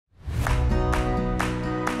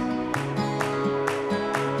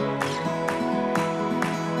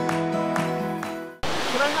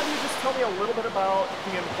a little bit about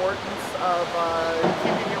the importance of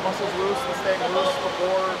keeping your muscles loose and staying loose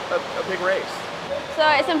before a big race? So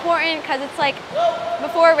it's important because it's like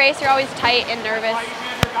before a race you're always tight and nervous,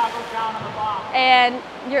 and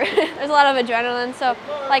there's a lot of adrenaline. So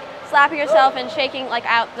like slapping yourself and shaking like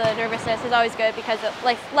out the nervousness is always good because it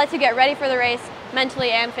like lets you get ready for the race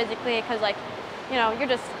mentally and physically. Because like you're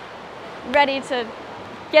just ready to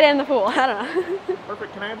get in the pool. I don't know.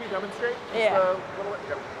 Perfect. Can I have you demonstrate? Yeah.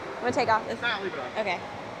 Yep. I'm gonna take off this. Nah, leave it on. Okay.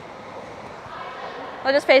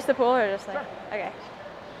 I'll just face the pool or just like. Sure. Okay.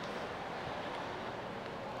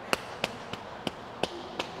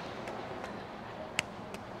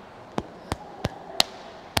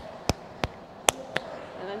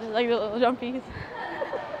 And then just like the little jumpies.